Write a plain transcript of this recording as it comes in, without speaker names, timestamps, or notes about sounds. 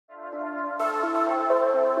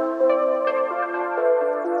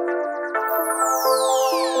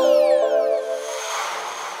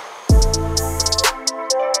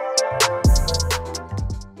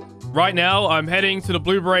right now I'm heading to the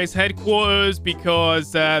Blue Berets headquarters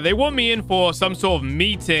because they want me in for some sort of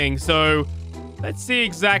meeting. So let's see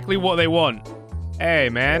exactly what they want. Hey,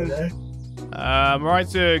 man. I'm right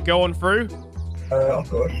to go on through? Of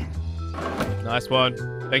course. Nice one.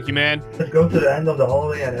 Thank you, man. Just go to the end of the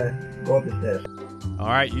hallway and go up the stairs. All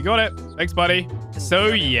right, you got it. Thanks, buddy. So,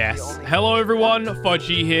 yes. Hello, everyone.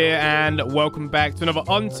 Fudgy here, and welcome back to another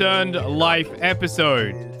Unturned Life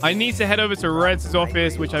episode. I need to head over to Red's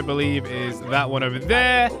office, which I believe is that one over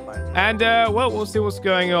there. And, well, we'll see what's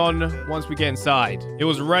going on once we get inside. It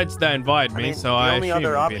was Red's that invited me, so I assume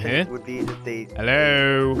he'll be in here. Would be just a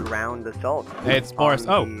Hello. ground assault. Hey, it's Boris.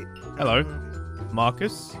 Oh, hello.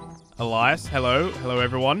 Marcus. Elias. Hello. Hello,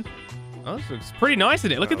 everyone. Oh, it's pretty nice,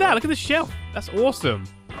 isn't it? Look at that. Look at the shelf. That's awesome.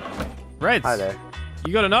 Reds. Hi there.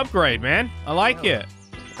 You got an upgrade, man. I like it.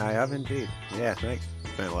 I have indeed. Yeah, thanks.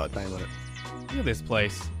 Spent a lot of time on it. Look at this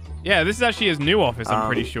place. Yeah, this is actually his new office, I'm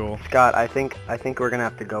pretty sure. Scott, I think we're gonna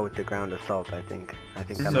have to go with the ground assault. I think that might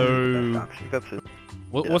be the best option.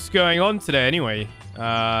 What's going on today, anyway?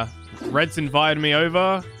 Red's invited me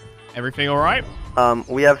over. Everything all right?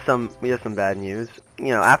 We have some bad news. You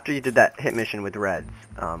know, after you did that hit mission with Reds,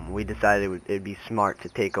 we decided it'd be smart to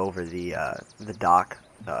take over the dock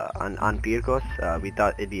on Pircos. We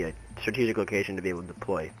thought it'd be a strategic location to be able to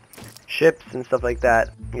deploy ships and stuff like that.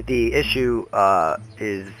 The issue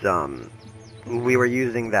is we were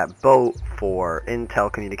using that boat for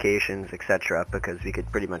intel communications, etc., because we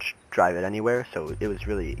could pretty much drive it anywhere. So it was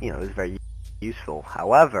really, it was very useful.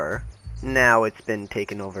 However, now it's been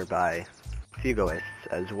taken over by Fugoists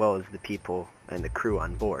as well as the people and the crew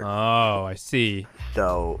on board. Oh, I see.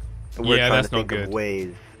 So we're trying to think of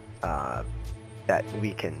ways that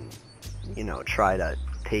we can, try to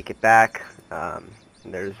take it back.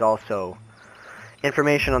 There's also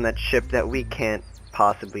information on that ship that we can't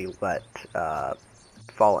possibly let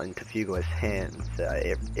fall into Fugoist hands.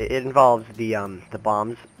 It involves the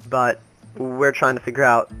bombs, but we're trying to figure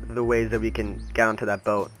out the ways that we can get onto that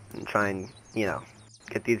boat and try and,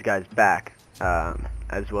 get these guys back,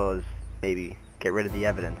 as well as maybe get rid of the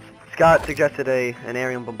evidence. Scott suggested an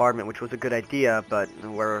aerial bombardment, which was a good idea, but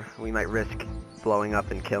where we might risk blowing up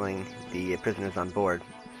and killing the prisoners on board.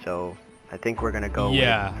 So I think we're gonna go.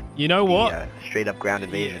 Yeah, with you know what? Straight up ground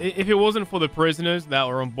invasion. If it wasn't for the prisoners that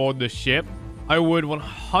were on board the ship, I would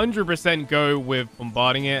 100% go with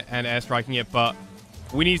bombarding it and airstriking it. But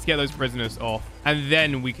we need to get those prisoners off, and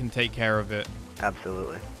then we can take care of it.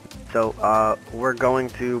 Absolutely. So we're going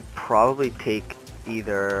to probably take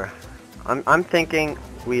either. I'm thinking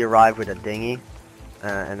we arrive with a dinghy,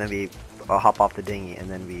 and then we hop off the dinghy, and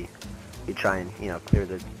then we try and clear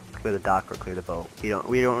the dock or clear the boat. We don't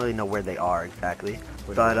really know where they are exactly,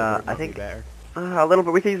 but I think a little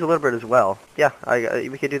bit. We could use a little bit as well. Yeah,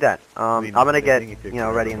 we could do that. I'm gonna get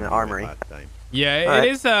ready in the armory. Yeah,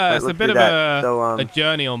 it is. It's a bit of a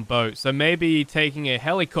journey on boat, so maybe taking a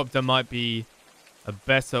helicopter might be a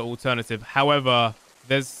better alternative. However,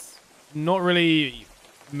 there's not really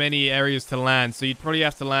many areas to land, so you'd probably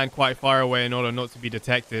have to land quite far away in order not to be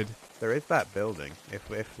detected. There is that building.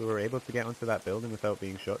 If we were able to get onto that building without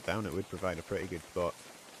being shot down, it would provide a pretty good spot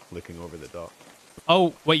looking over the dock.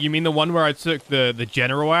 Oh, wait, you mean the one where I took the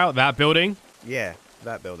general out? That building? Yeah,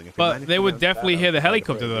 that building. But they would definitely hear the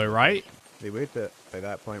helicopter though, right? They would, but by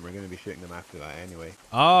that point, we're going to be shooting them after that anyway.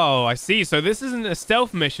 Oh, I see. So this isn't a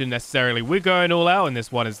stealth mission necessarily. We're going all out in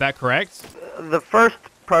this one. Is that correct? The first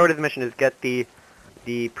priority of the mission is get the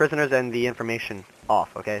prisoners and the information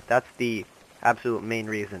off, okay? That's the absolute main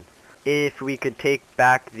reason. If we could take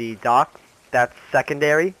back the dock, that's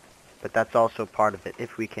secondary, but that's also part of it,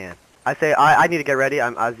 if we can. I say I need to get ready.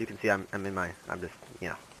 As you can see, I'm in my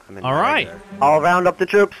All right. I'll round up the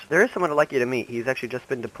troops. There is someone I'd like you to meet. He's actually just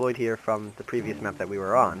been deployed here from the previous map that we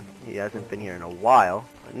were on. He hasn't been here in a while.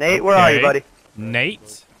 Nate, where are you, buddy?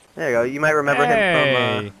 Nate? There you go. You might remember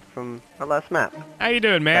him from our last map. How you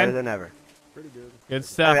doing, man? Better than ever. Pretty good. Good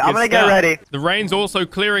stuff. I'm gonna get ready. The rain's also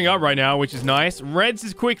clearing up right now, which is nice. Reds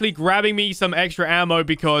is quickly grabbing me some extra ammo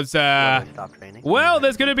because, well,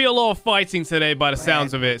 there's going to be a lot of fighting today by the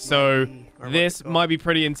sounds of it, so this might be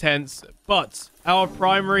pretty intense. But our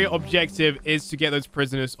primary objective is to get those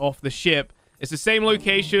prisoners off the ship. It's the same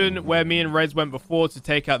location where me and Reds went before to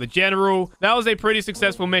take out the general. That was a pretty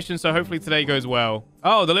successful mission, so hopefully today goes well.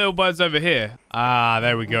 Oh, the little bird's over here. Ah,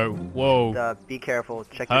 there we go. Whoa. Be careful.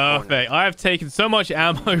 Check your corners. Perfect. I have taken so much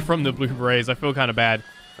ammo from the Blue Berets. I feel kind of bad.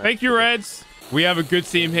 Thank you, Reds. We have a good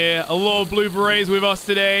team here. A lot of Blue Berets with us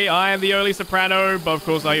today. I am the early soprano, but of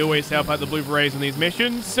course I always help out the Blue Berets on these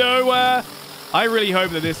missions. So, I really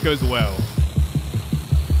hope that this goes well.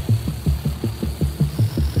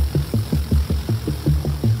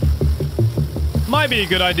 might be a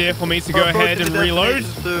good idea for me to go ahead and reload.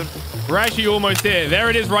 We're actually almost here.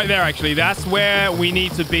 There it is right there, actually. That's where we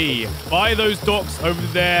need to be. By those docks over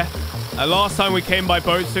there. Last time we came by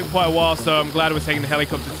boat took quite a while, so I'm glad we're taking the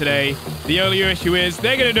helicopter today. The only issue is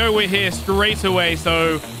they're going to know we're here straight away,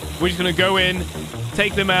 so we're just going to go in,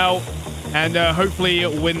 take them out, and hopefully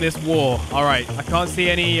win this war. All right, I can't see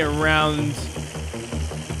any around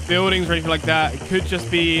buildings or anything like that. It could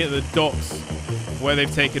just be the docks where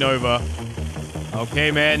they've taken over.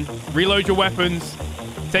 Okay, man. Reload your weapons,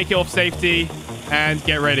 take it off safety, and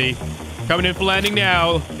get ready. Coming in for landing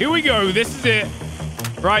now. Here we go. This is it.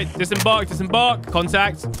 Right, disembark, disembark,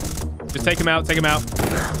 contact. Just take him out, take him out.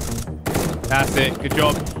 That's it, good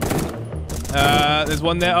job. There's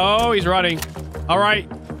one there. Oh, he's running. All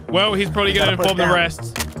right, well, he's probably going to inform the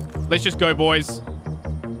rest. Let's just go, boys.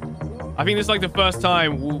 I think this is like the first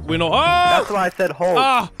time we're not... Oh! That's why I said hold.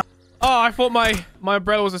 Oh, I thought my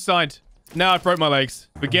umbrella was assigned. Now I broke my legs.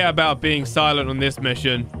 Forget about being silent on this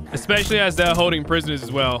mission, especially as they're holding prisoners as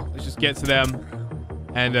well. Let's just get to them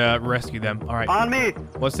and rescue them. All right. On me.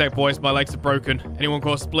 1 sec, boys. My legs are broken. Anyone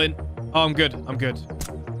call a splint? Oh, I'm good. I'm good.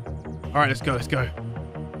 All right, let's go. Let's go.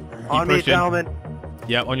 On me, gentlemen.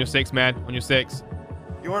 Yeah, on your 6, man. On your 6.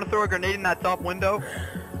 You want to throw a grenade in that top window?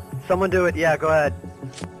 Someone do it. Yeah, go ahead.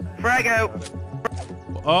 Frag out.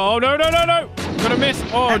 Oh, no, no, no, no. I'm gonna miss.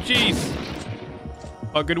 Oh, jeez.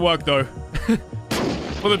 Oh, good work, though.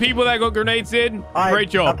 For the people that got grenades in,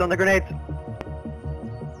 great job. Up on the grenades.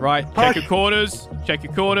 Right, check your corners. Check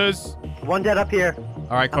your corners. One dead up here.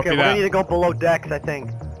 All right, copy that. We're gonna need to go below decks, I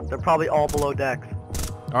think. They're probably all below decks.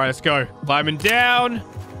 All right, let's go. Climbing down.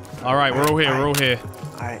 All right, we're all here. We're all here.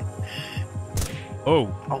 All right.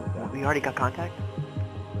 Oh. Oh, we already got contact?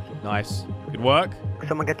 Nice. Good work.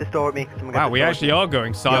 Someone get this door with me. Wow, we actually are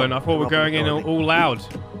going silent. I thought we were going in all loud.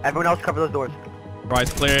 Everyone else cover those doors. Right,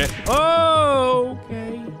 clear it. Oh,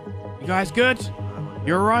 okay. You guys good?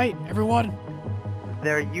 You all right, everyone?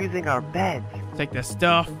 They're using our beds. Take their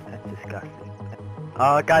stuff. That's disgusting.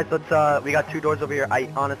 Guys, let's, we got 2 doors over here. I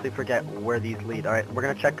honestly forget where these lead. All right, we're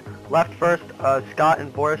gonna check left first. Scott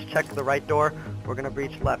and Boris, check the right door. We're gonna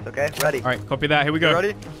breach left, okay? Ready? All right, copy that. Here we go. You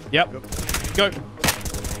ready? Yep. Go.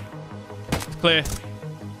 It's clear.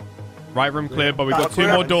 Right room clear, but we've got 2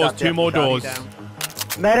 more doors. 2 more doors.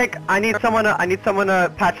 Medic, I need someone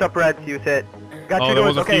to patch up Reds. Use it. Got 2 doors. There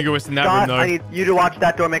was a Fugowist in that room, though. I need you to watch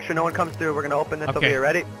that door. Make sure no one comes through. We're gonna open this over here.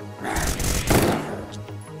 Ready?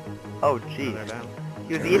 Oh, jeez.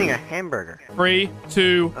 He was eating a hamburger. 3,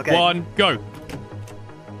 2, 1, go.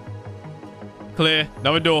 Clear.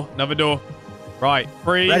 Another door. Another door. Right.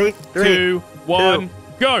 3, Ready? 2, 1,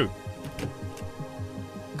 go.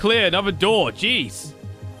 Clear. Another door. Jeez.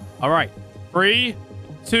 All right. 3,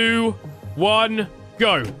 2, 1,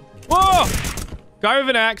 go. Whoa! Guy with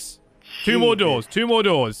an axe. 2 more doors. 2 more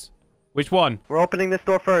doors. Which one? We're opening this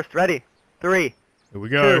door first. Ready? 3. Here we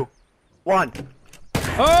go. 2, 1.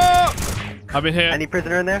 Oh! I've been hit. Any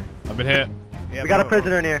prisoner in there? I've been hit. We got a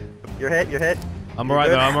prisoner in here. You're hit. You're hit. I'm alright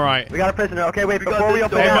though. I'm alright. We got a prisoner. Okay, wait. Before we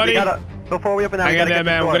open that, before we open that, hang in there,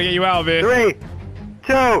 man. We're gonna get you out of here. 3,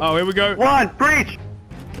 2. Oh, here we go. 1. Breach.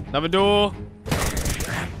 Another door.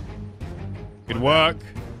 Good work.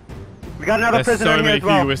 We got another prisoner in here as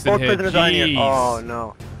well. Both prisoners are in here. Jeez. Oh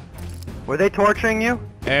no. Were they torturing you?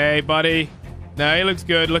 Hey, buddy. No, he looks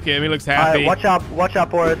good. Look at him. He looks happy. Watch out,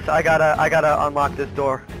 Boris. I gotta unlock this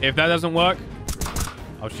door. If that doesn't work,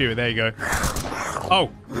 I'll shoot it. There you go. Oh,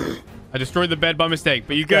 I destroyed the bed by mistake.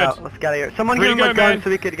 But you good? Yeah, let's get out of here. Someone give him a gun so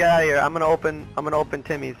we could get out of here. I'm gonna open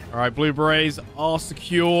Timmy's. All right, blue berets are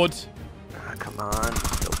secured. Come on.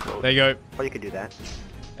 So close. There you go. Oh, you could do that.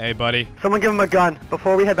 Hey, buddy. Someone give him a gun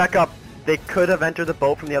before we head back up. They could have entered the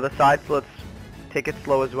boat from the other side, so let's take it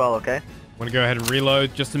slow as well, okay? I'm gonna go ahead and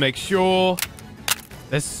reload just to make sure.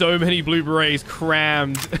 There's so many blue berets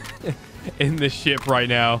crammed in this ship right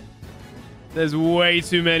now. There's way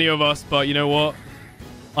too many of us, but you know what?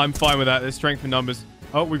 I'm fine with that. There's strength in numbers.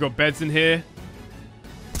 Oh, we've got beds in here.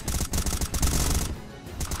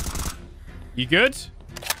 You good?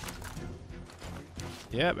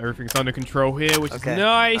 Yep, everything's under control here, which is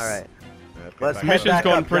nice. All right. The mission's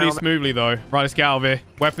gone pretty smoothly, though. Right, let's get out of here.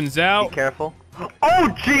 Weapons out. Be careful. Oh,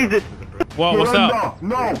 Jesus! What? What's up?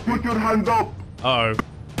 No, put your hand up. Uh-oh.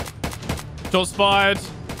 Shots fired.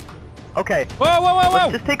 Okay. Whoa, whoa, whoa, whoa!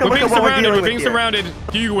 Let's just take a look at what we're dealing with. We're being surrounded.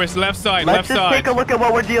 Hugowist, left side, Let's just take a look at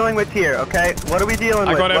what we're dealing with here, okay? What are we dealing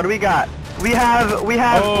with? What do we got? We have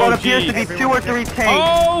what appears to be 2 or 3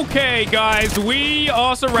 tanks. Okay, guys, we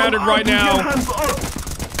are surrounded right now.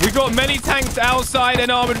 We've got many tanks outside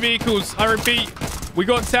and armored vehicles. I repeat, We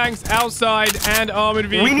got tanks outside and armored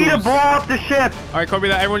vehicles. We need to blow up the ship. All right, copy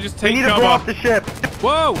that. Everyone just take We need cover. to blow up the ship.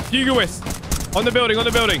 Whoa, Hugoist. On the building, on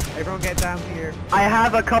the building. Everyone get down here. I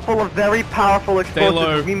have a couple of very powerful low.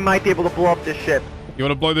 explosives. We might be able to blow up this ship. You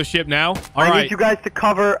want to blow the ship now? All I right. need you guys to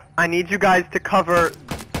cover. I need you guys to cover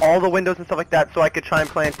all the windows and stuff like that, so I could try and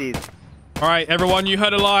plant these. All right, everyone, you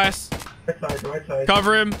heard Elias. Right side.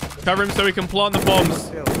 Cover him so we can plant the bombs.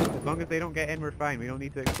 Still, as long as they don't get in, we're fine. We don't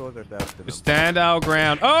need to expose ourselves to them. Just stand our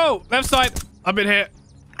ground. Oh, left side. I've been hit.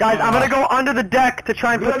 Guys, I'm gonna go under the deck to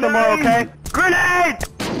try and put some more, okay? Grenade!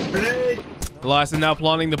 Grenade! Elias is now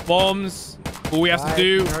planting the bombs. All we have to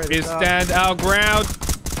do Alright, is stand our ground.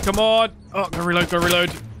 Come on. Oh, go reload, go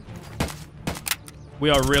reload. We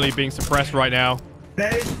are really being suppressed right now.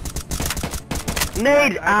 Grenade!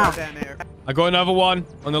 Nade! I Ah! got down there. I got another one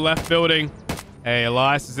on the left building. Hey,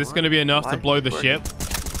 Elias, is this going to be enough to blow the ship?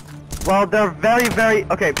 Well, they're very, very...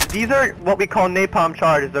 Okay, these are what we call napalm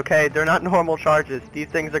charges, okay? They're not normal charges. These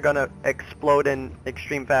things are gonna explode in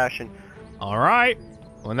extreme fashion. All right.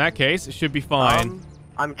 Well, in that case, it should be fine.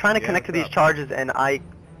 I'm trying to connect to these charges, and I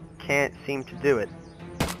can't seem to do it.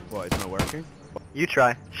 What, it's not working? You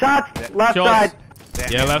try. Shots! Left Shots. side!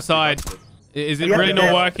 Damn, Yeah, it left must be side. busted. Is it Yeah, really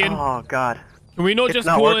not working? Oh, God. Can we not It's just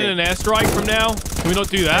not call working. in an airstrike from now? Can we not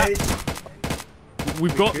do that?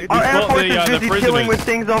 We've got Our Air Force the is busy prisoners. killing with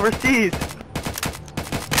things overseas.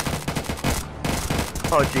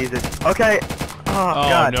 Oh, Jesus. Okay. Oh, Oh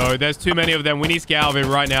God. no, there's too many of them. We need to get out of it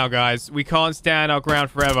right now, guys. We can't stand our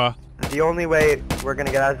ground forever. The only way we're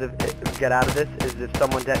gonna get out of this is if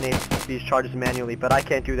someone detonates these charges manually, but I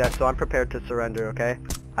can't do that, so I'm prepared to surrender, okay?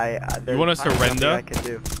 You want to there's nothing surrender? I can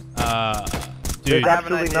do. Dude, There's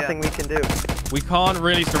absolutely nothing we can do. we can't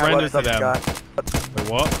really surrender What's to up, them. Scott? Wait,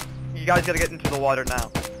 what? You guys gotta get into the water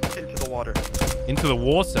now. Into the water. Into the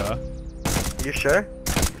water? You sure?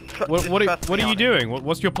 What are you doing?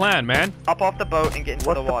 What's your plan, man? Up off the boat and get into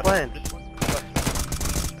What's the the water. plan?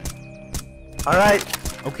 Alright,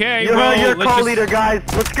 Okay, you well, heard your let's call just leader, guys.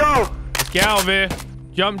 Let's go! get out of here.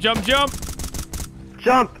 Jump, jump, jump.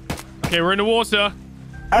 Jump! Okay, we're in the water.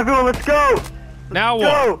 Everyone, let's go! Now what?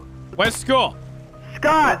 Go! Where's Scott?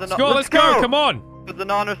 Scott! There's Scott, let's go. Come on. It was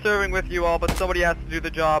an honor serving with you all, but somebody has to do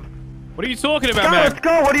the job. What are you talking about, Scott, man? let's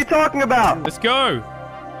go! What are you talking about? Let's go.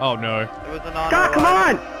 Oh, no. It was an honor. Scott, come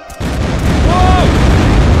on! Whoa!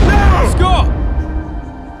 No! Scott!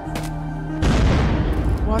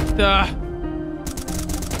 What the?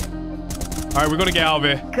 Alright, we gotta get out of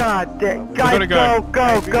here. God damn. gotta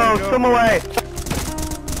Guys, go. go! Swim away!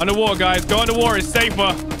 Underwater, guys. Go underwater. It's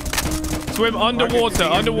safer. Swim underwater.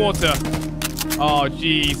 Underwater. Oh,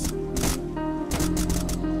 jeez.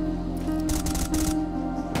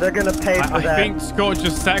 They're gonna pay for I that. think Scott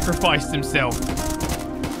just sacrificed himself.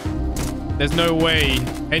 There's no way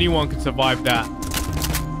anyone could survive that.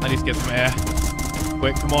 I need to get some air.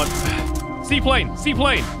 Quick, come on. Seaplane!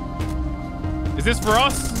 Seaplane! Is this for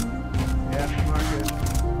us? Yeah,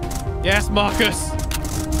 Marcus. Yes,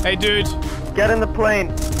 Marcus. Hey, dude. Get in the plane.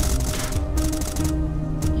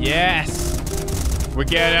 Yes. We're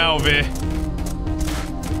getting out of here.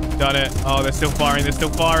 Done it. Oh, they're still firing. They're still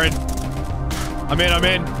firing. I'm in. I'm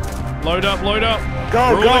in. Load up. Load up.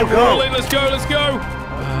 Go, Roll go, in, go. roll in. Let's go. Let's go.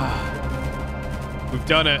 We've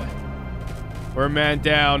done it. We're a man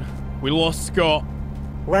down. We lost Scott.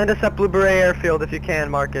 Land us at Blue Beret Airfield if you can,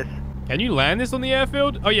 Marcus. Can you land this on the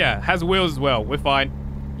airfield? Oh, yeah. It has wheels as well. We're fine.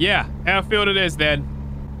 Yeah. Airfield it is then.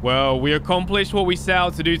 Well, we accomplished what we set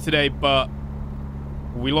out to do today, but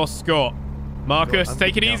we lost Scott. Marcus,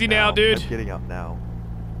 take it easy now, dude. I'm getting up now.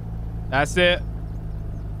 That's it.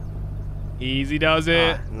 Easy does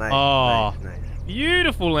it. Nice, Oh, nice.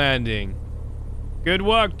 beautiful landing. Good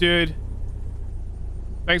work, dude.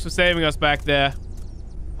 Thanks for saving us back there.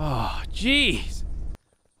 Oh, jeez.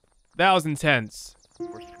 That was intense.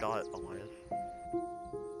 Where's Scott, Elias?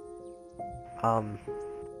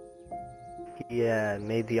 He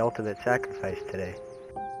made the ultimate sacrifice today.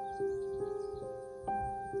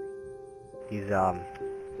 He's, I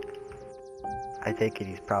take it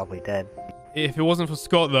he's probably dead. If it wasn't for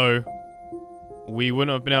Scott, though, we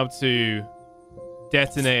wouldn't have been able to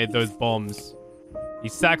detonate those bombs. He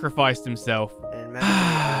sacrificed himself. And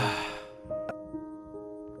remember,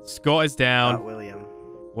 Scott is down. William.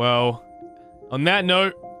 Well, on that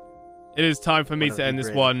note, it is time for me One of to the end this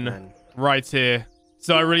greatest one men. right here.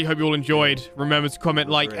 So I really hope you all enjoyed. Remember to comment,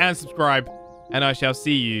 like, and subscribe. And I shall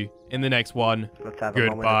see you in the next one. Let's have a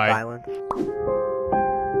moment of Goodbye. silence.